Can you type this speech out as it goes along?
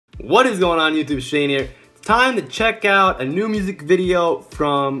What is going on YouTube? Shane here. It's time to check out a new music video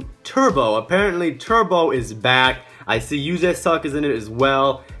from Turbo. Apparently Turbo is back. I see Yujae-suk is in it as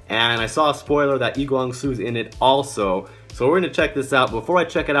well, and I saw a spoiler that Lee Kwang-soo is in it also. So we're gonna check this out. Before I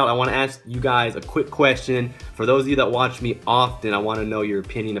check it out, I wanna ask you guys a quick question. For those of you that watch me often, I wanna know your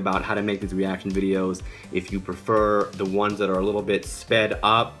opinion about how to make these reaction videos. If you prefer the ones that are a little bit sped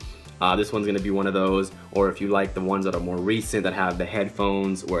up, this one's gonna be one of those, or if you like the ones that are more recent that have the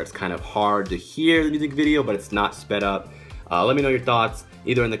headphones where it's kind of hard to hear the music video but it's not sped up. Let me know your thoughts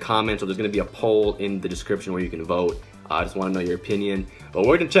either in the comments or there's gonna be a poll in the description where you can vote. I just wanna know your opinion. But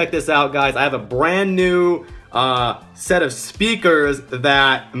we're gonna check this out, guys. I have a brand new set of speakers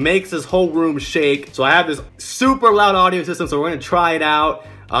that makes this whole room shake. So I have this super loud audio system, so we're gonna try it out.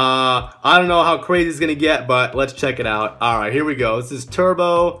 I don't know how crazy it's gonna get, but let's check it out. All right, here we go. This is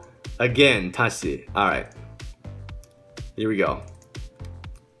Turbo. Again, 다시. All right, here we go.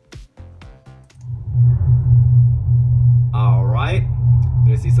 All right,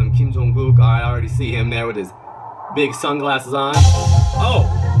 gonna see some Kim Jong-kook. All right, I already see him there with his big sunglasses on. Oh,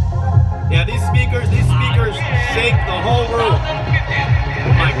 yeah, these speakers shake the whole room.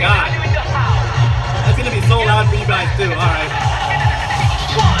 Oh my God, that's gonna be so loud for you guys too. All right.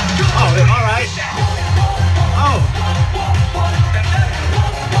 Oh, all right. Oh.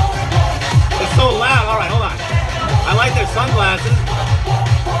 It's so loud. All right, hold on. I like their sunglasses.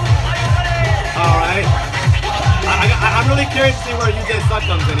 All right. I'm really curious to see where Yujae-suk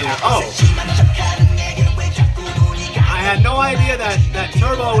comes in here. Oh. I had no idea that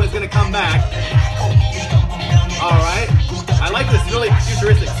Turbo was going to come back. All right. I like this really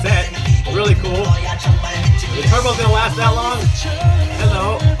futuristic set. Really cool. The Turbo's going to last that long?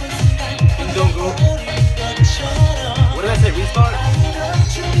 Hello. Kim Jong-kook. What did I say? Restart?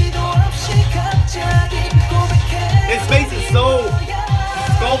 His face is so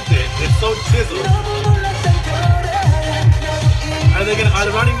sculpted, it's so chiseled. Are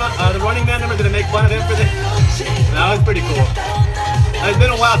the Running Man members gonna make fun of him for this? That was pretty cool. It's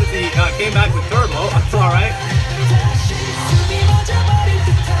been a while since he came back with Turbo. That's alright.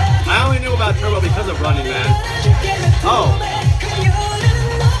 I only knew about Turbo because of Running Man. Oh.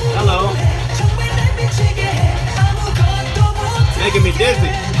 Hello. Making me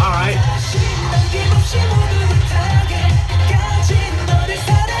dizzy. Alright.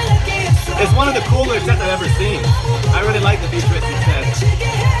 It's one of the cooler sets I've ever seen. I really like the futuristic set.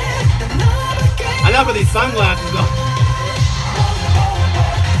 I love for these sunglasses though.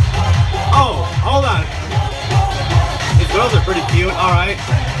 Oh, hold on. These girls are pretty cute. Alright.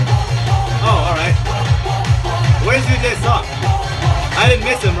 Oh, alright. Where's Yujae-suk? I didn't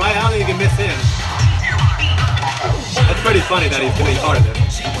miss him, right? I don't think you can miss him. That's pretty funny that he's gonna be part of it.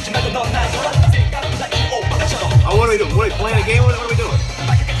 Oh, what are we doing? What are we playing a game? What are we doing?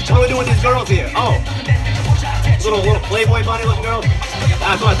 What are we doing with these girls here? Oh, little Playboy bunny looking girls.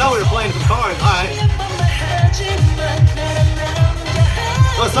 That's what I thought we were playing some cards. All right.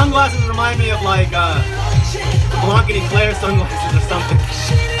 So sunglasses remind me of like Blanc and Eclair sunglasses or something.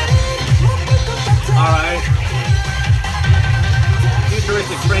 All right.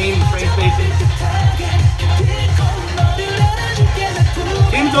 Futuristic train station.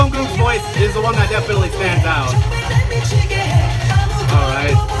 Kim Jong-kook's voice is the one that definitely stands out.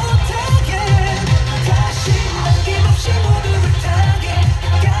 Alright.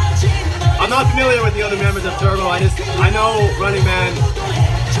 I'm not familiar with the other members of Turbo. I know Running Man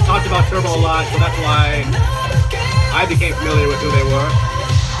talked about Turbo a lot, so that's why I became familiar with who they were.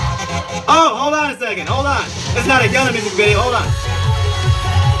 Oh, hold on a second. Hold on. It's not a Gunna music video. Hold on.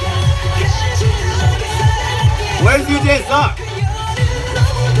 Where's Yujae-suk?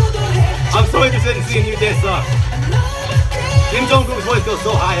 I'm so interested in seeing Yujae-suk. Kim Jong-kook's voice goes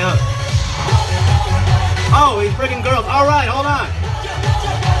so high up. Oh, he's freaking girls. Alright, hold on.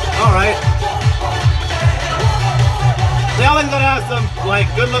 Alright. They always gotta have some, like,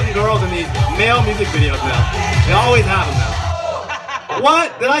 good-looking girls in these male music videos now. They always have them now.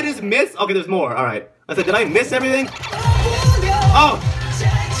 What? Did I just miss? Okay, there's more. Alright. I said, did I miss everything? Oh!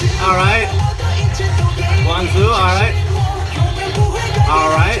 Alright. Kwang-soo, alright.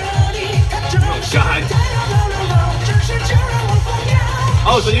 Alright. Oh, God.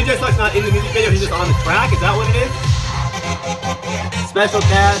 Oh, so Yujae-suk's not in the music video, he's just on the track? Is that what it is? Special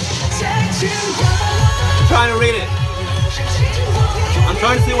cast. I'm trying to read it. I'm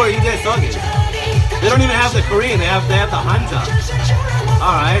trying to see where Yujae-suk is. They don't even have the Korean, they have the Hanja.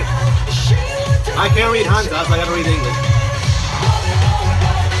 Alright. I can't read Hanja, so I gotta read English.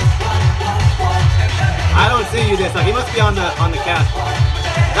 I don't see Yujae-suk. He must be on the cast.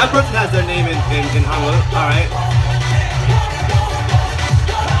 That person has their name in Hangul. Alright.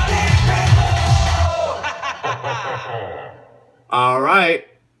 Alright.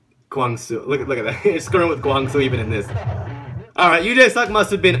 Gwangsu. Look at that. It's screwing with Gwangsu even in this. Alright, You Just Suck must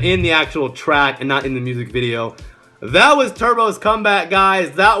have been in the actual track and not in the music video. That was Turbo's comeback,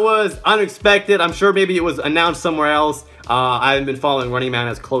 guys. That was unexpected. I'm sure maybe it was announced somewhere else. I haven't been following Running Man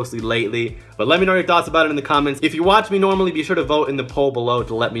as closely lately. But let me know your thoughts about it in the comments. If you watch me normally, be sure to vote in the poll below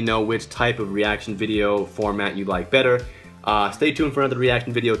to let me know which type of reaction video format you like better. Stay tuned for another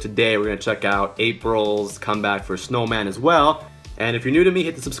reaction video today. We're going to check out April's comeback for Snowman as well. And if you're new to me,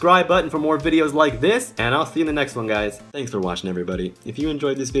 hit the subscribe button for more videos like this, and I'll see you in the next one, guys. Thanks for watching, everybody. If you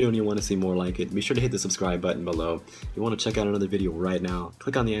enjoyed this video and you want to see more like it, be sure to hit the subscribe button below. If you want to check out another video right now,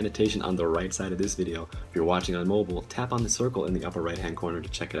 click on the annotation on the right side of this video. If you're watching on mobile, tap on the circle in the upper right-hand corner to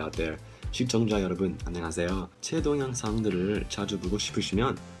check it out there. 시청자 여러분, 안녕하세요. 제 동영상들을 자주 보고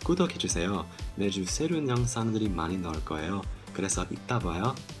싶으시면 구독해주세요. 매주 새로운 영상들이 많이 나올 거예요. 그래서 이따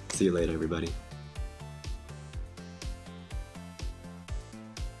봐요. See you later, everybody.